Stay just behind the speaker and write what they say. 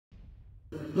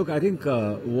Look, I think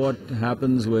what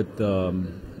happens with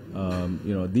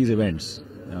these events,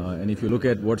 and if you look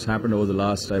at what's happened over the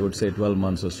last, I would say, 12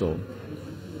 months or so,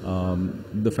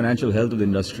 the financial health of the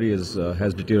industry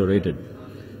has deteriorated,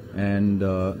 and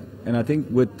I think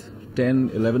with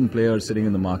 10, 11 players sitting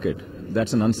in the market,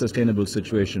 that's an unsustainable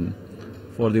situation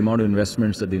for the amount of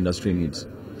investments that the industry needs.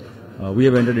 We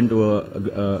have entered into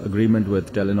a agreement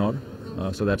with Telenor,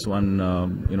 so that's one,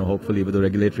 hopefully with the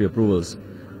regulatory approvals,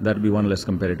 that will be one less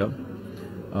competitor.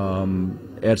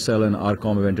 Aircel and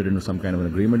Arcom have entered into some kind of an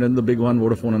agreement, and the big one,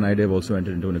 Vodafone and Idea, have also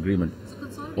entered into an agreement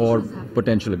or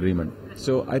potential agreement.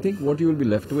 So I think what you will be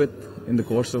left with in the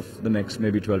course of the next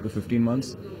maybe 12 to 15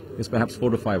 months is perhaps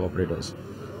 4 to 5 operators.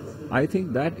 I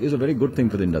think that is a very good thing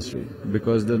for the industry,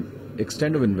 because the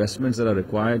extent of investments that are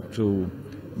required to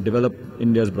develop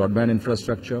India's broadband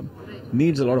infrastructure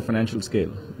needs a lot of financial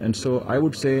scale. And so I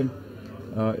would say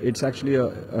it's actually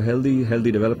a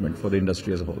healthy development for the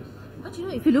industry as a whole. But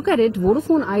if you look at it,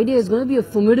 Vodafone Idea is going to be a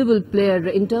formidable player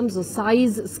in terms of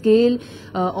size, scale,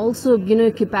 also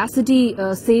capacity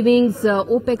savings,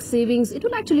 OPEX savings. It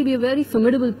will actually be a very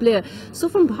formidable player. So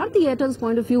from Bharti Airtel's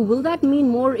point of view, will that mean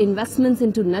more investments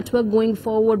into network going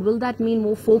forward? Will that mean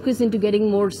more focus into getting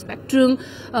more spectrum?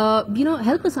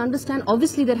 Help us understand.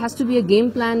 Obviously, there has to be a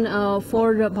game plan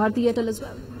for Bharti Airtel as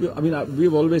well. Yeah, I mean,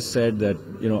 we've always said that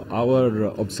our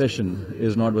obsession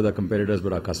is not with our competitors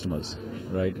but our customers,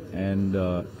 right? And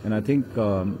I think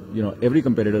every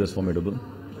competitor is formidable.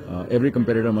 Every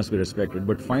competitor must be respected.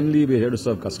 But finally, we're here to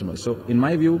serve customers. So, in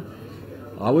my view,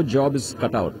 our job is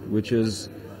cut out, which is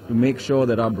to make sure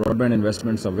that our broadband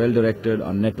investments are well directed,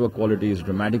 our network quality is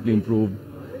dramatically improved,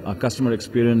 our customer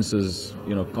experience is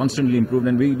constantly improved,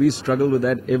 and we struggle with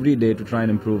that every day to try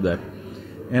and improve that.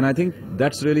 And I think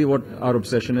that's really what our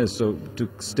obsession is. So to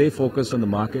stay focused on the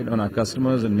market, on our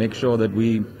customers, and make sure that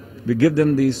we give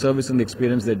them the service and the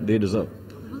experience that they deserve.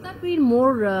 Will that mean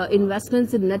more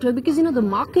investments in network? Because the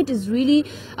market is really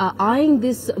eyeing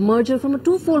this merger from a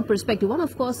twofold perspective. One,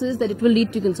 of course, is that it will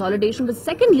lead to consolidation. But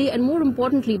secondly, and more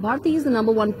importantly, Bharti is the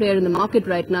 #1 player in the market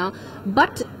right now.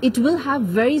 But it will have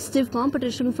very stiff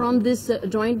competition from this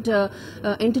joint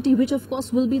entity, which of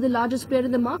course will be the largest player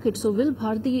in the market. So will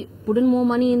Bharti put in more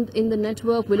money in the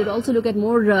network? Will it also look at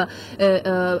more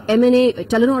M&A?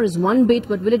 Telenor is one bit,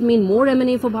 but will it mean more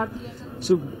M&A for Bharti?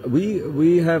 So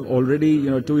we have already,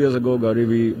 2 years ago,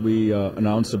 Gauri, we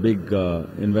announced a big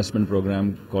investment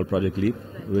program called Project Leap,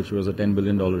 which was a $10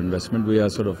 billion investment. We are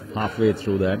sort of halfway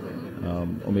through that,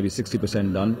 or maybe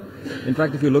 60% done. In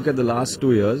fact, if you look at the last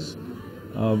 2 years,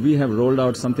 we have rolled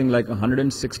out something like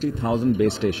 160,000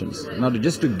 base stations. Now,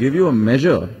 just to give you a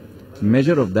measure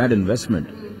of that investment,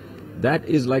 that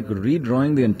is like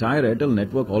redrawing the entire Airtel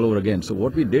network all over again. So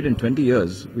what we did in 20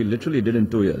 years, we literally did in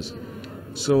 2 years.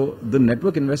 So the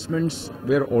network investments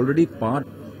were already part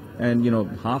and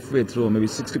halfway through, or maybe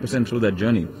 60% through that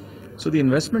journey. So the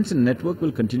investments in network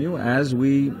will continue as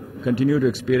we continue to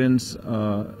experience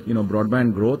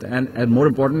broadband growth, and more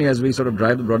importantly, as we sort of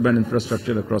drive the broadband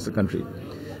infrastructure across the country.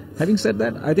 Having said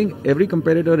that, I think every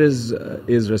competitor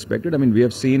is respected. I mean, we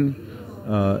have seen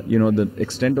the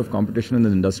extent of competition in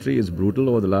the industry is brutal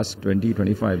over the last 20,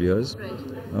 25 years.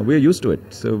 We're used to it.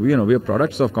 So, we are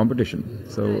products of competition.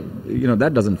 So,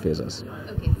 that doesn't faze us.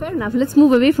 Okay, fair enough. Let's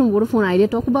move away from Vodafone Idea.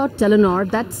 Talk about Telenor.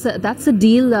 That's a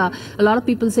deal. A lot of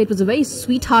people say it was a very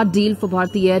sweetheart deal for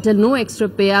Bharti Airtel. No extra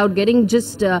payout, getting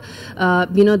just,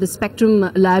 the spectrum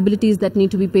liabilities that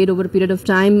need to be paid over a period of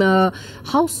time.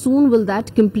 How soon will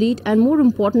that complete? And more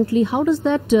importantly, how does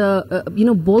that,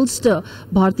 bolster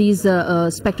Bharti's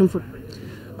spectrum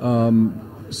footprint?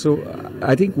 So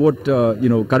I think what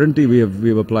currently we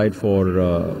have applied for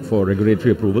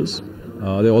regulatory approvals. There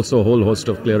are also a whole host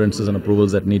of clearances and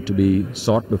approvals that need to be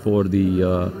sought before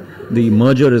the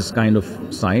merger is kind of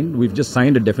signed. We've just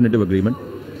signed a definitive agreement.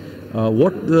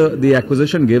 What the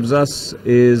acquisition gives us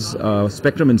is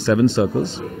spectrum in 7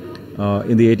 circles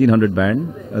in the 1800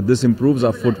 band. This improves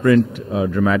our footprint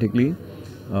dramatically.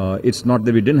 It's not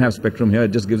that we didn't have spectrum here,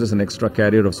 it just gives us an extra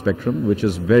carrier of spectrum, which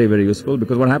is very, very useful,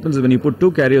 because what happens is when you put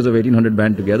 2 carriers of 1800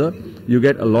 band together, you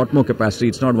get a lot more capacity.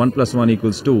 It's not 1 + 1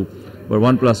 = 2, but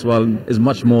 1 + 1 is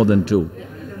much more than 2.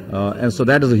 And so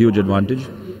that is a huge advantage.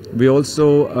 We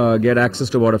also get access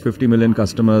to about 50 million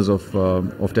customers of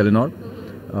Telenor,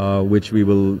 which we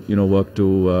will work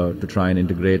to try and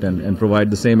integrate and provide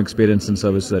the same experience and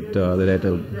service that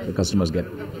Airtel customers get.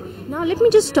 Now, let me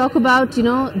just talk about,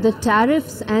 the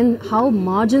tariffs and how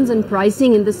margins and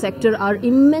pricing in the sector are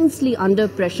immensely under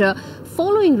pressure.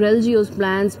 Following Relgio's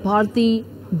plans, Bharti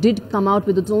did come out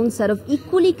with its own set of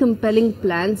equally compelling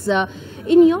plans.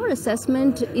 In your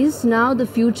assessment, is now the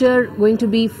future going to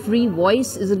be free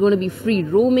voice? Is it going to be free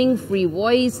roaming, free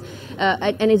voice?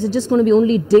 And is it just going to be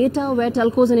only data where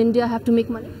telcos in India have to make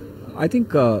money? I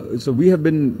think, so we have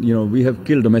been, we have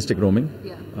killed domestic roaming.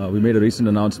 Yeah. We made a recent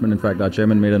announcement. In fact, our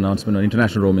chairman made an announcement on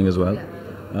international roaming as well.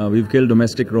 We've killed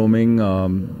domestic roaming.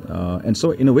 And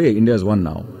so, in a way, India is one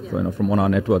now from on our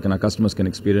network, and our customers can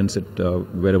experience it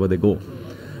wherever they go.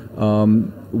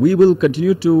 We will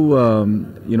continue to,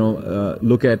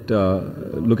 look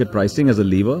at pricing as a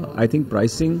lever. I think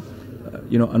pricing,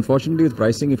 unfortunately with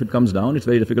pricing, if it comes down, it's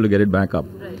very difficult to get it back up.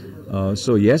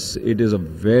 So yes, it is a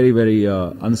very, very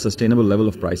unsustainable level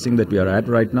of pricing that we are at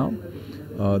right now.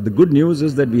 The good news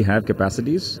is that we have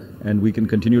capacities and we can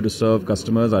continue to serve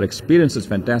customers. Our experience is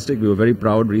fantastic. We were very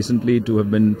proud recently to have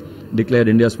been declared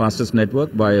India's fastest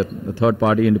network by a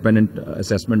third-party independent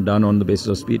assessment done on the basis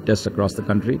of speed tests across the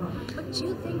country. But do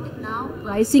you think that now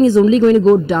pricing is only going to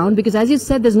go down? Because as you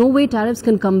said, there's no way tariffs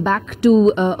can come back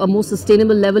to a more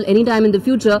sustainable level anytime in the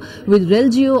future with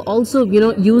RelJio also,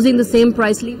 using the same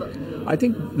price lever. I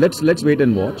think let's wait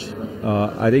and watch.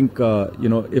 I think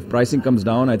if pricing comes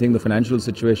down, I think the financial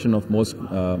situation of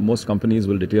most companies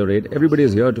will deteriorate. Everybody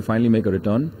is here to finally make a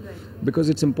return, because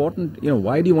it's important.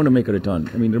 Why do you want to make a return?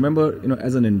 I mean, remember,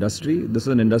 as an industry, this is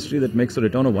an industry that makes a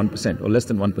return of 1% or less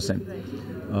than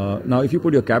 1%. Now, if you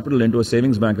put your capital into a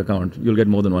savings bank account, you'll get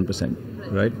more than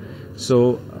 1%, right?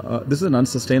 So this is an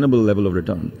unsustainable level of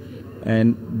return.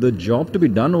 And the job to be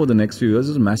done over the next few years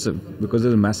is massive, because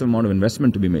there's a massive amount of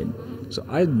investment to be made. So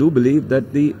I do believe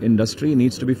that the industry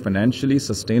needs to be financially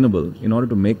sustainable in order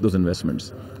to make those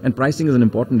investments. And pricing is an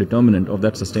important determinant of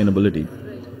that sustainability.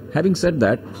 Having said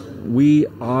that, we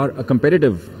are a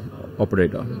competitive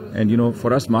operator. And,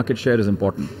 for us, market share is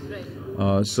important.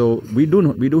 So we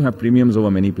do have premiums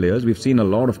over many players. We've seen a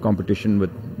lot of competition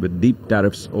with deep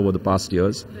tariffs over the past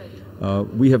years.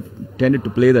 We have tended to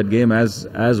play that game as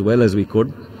well as we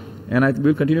could, and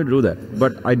we'll continue to do that.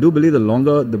 But I do believe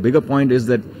the bigger point is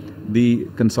that the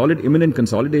imminent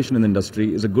consolidation in the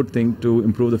industry is a good thing to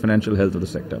improve the financial health of the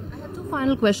sector.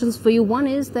 Final questions for you. One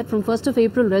is that from 1st of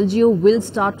April, RelJio will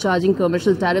start charging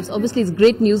commercial tariffs. Obviously, it's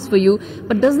great news for you.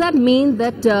 But does that mean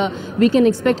that we can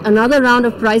expect another round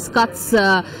of price cuts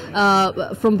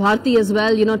from Bharti as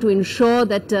well, to ensure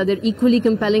that they're equally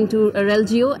compelling to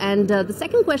RelJio? And the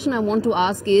second question I want to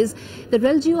ask is that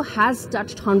RelJio has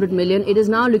touched 100 million. It is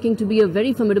now looking to be a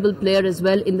very formidable player as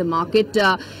well in the market.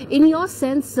 In your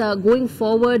sense, going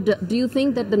forward, do you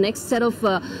think that the next set of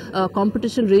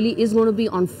competition really is going to be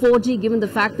on 4G, given the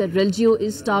fact that RelJio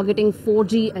is targeting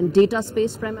 4G and data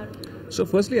space primarily? So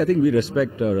firstly, I think we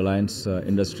respect Reliance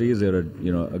Industries. They're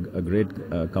a great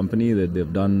company.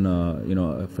 They've done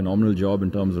a phenomenal job in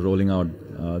terms of rolling out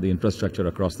the infrastructure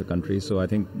across the country. So I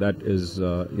think that is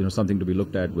something to be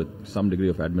looked at with some degree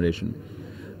of admiration.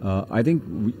 I think,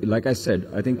 like I said,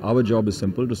 I think our job is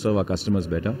simple: to serve our customers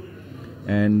better.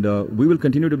 And we will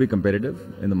continue to be competitive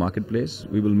in the marketplace.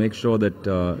 We will make sure that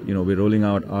we're rolling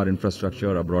out our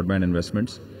infrastructure, our broadband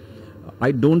investments.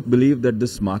 I don't believe that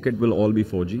this market will all be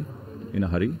 4G in a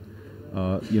hurry.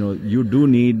 You do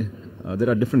need. There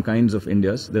are different kinds of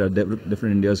Indias. There are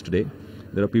different Indias today.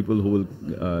 There are people who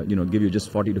will give you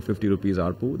just 40 to 50 rupees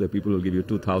ARPU. There are people who will give you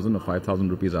 2,000 or 5,000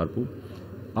 rupees ARPU.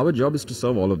 Our job is to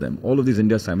serve all of them, all of these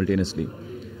Indias simultaneously.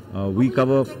 We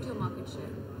cover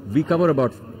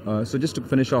about. So just to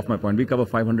finish off my point, we cover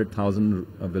 500,000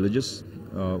 villages.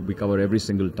 We cover every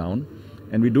single town,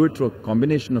 and we do it through a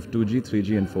combination of 2G,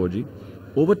 3G and 4G.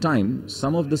 Over time,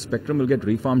 some of the spectrum will get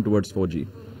refarmed towards 4G.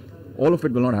 All of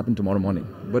it will not happen tomorrow morning,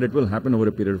 but it will happen over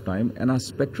a period of time, and our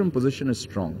spectrum position is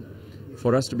strong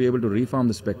for us to be able to refarm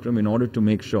the spectrum in order to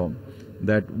make sure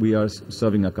that we are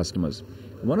serving our customers.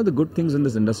 One of the good things in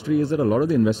this industry is that a lot of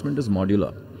the investment is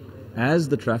modular. As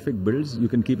the traffic builds, you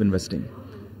can keep investing.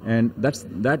 And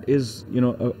that is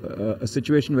a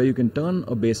situation where you can turn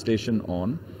a base station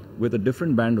on with a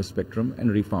different band of spectrum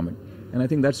and refarm it. And I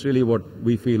think that's really what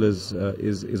we feel is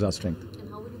our strength.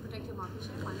 And how will you protect your market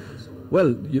share?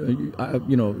 Well,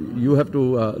 you have to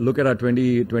look at our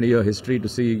 20-year history to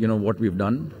see what we've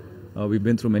done. We've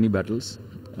been through many battles.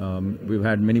 We've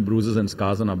had many bruises and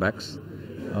scars on our backs.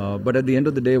 But at the end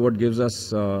of the day, what gives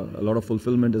us a lot of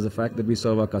fulfillment is the fact that we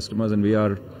serve our customers, and we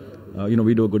are.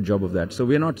 We do a good job of that. So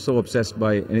we're not so obsessed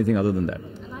by anything other than that.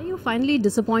 And are you finally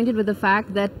disappointed with the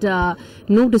fact that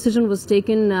no decision was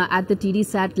taken at the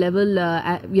TDSAT level,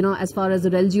 as far as the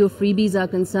RelJio freebies are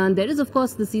concerned? There is, of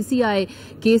course, the CCI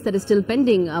case that is still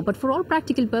pending. But for all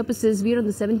practical purposes, we are on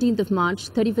the 17th of March.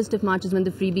 31st of March is when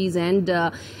the freebies end.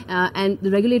 And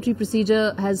the regulatory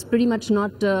procedure has pretty much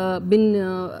not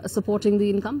been supporting the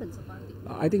incumbents.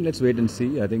 I think let's wait and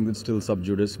see. I think it's still sub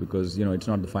judice because it's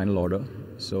not the final order.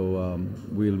 So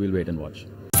we'll wait and watch.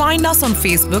 Find us on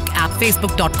Facebook at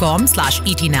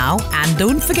facebook.com/ETNow and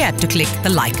don't forget to click the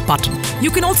like button.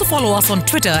 You can also follow us on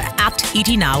Twitter at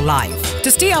ETNowLive.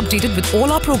 To stay updated with all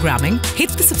our programming, hit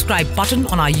the subscribe button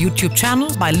on our YouTube channel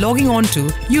by logging on to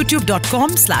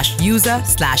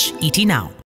youtube.com/user/ETNow.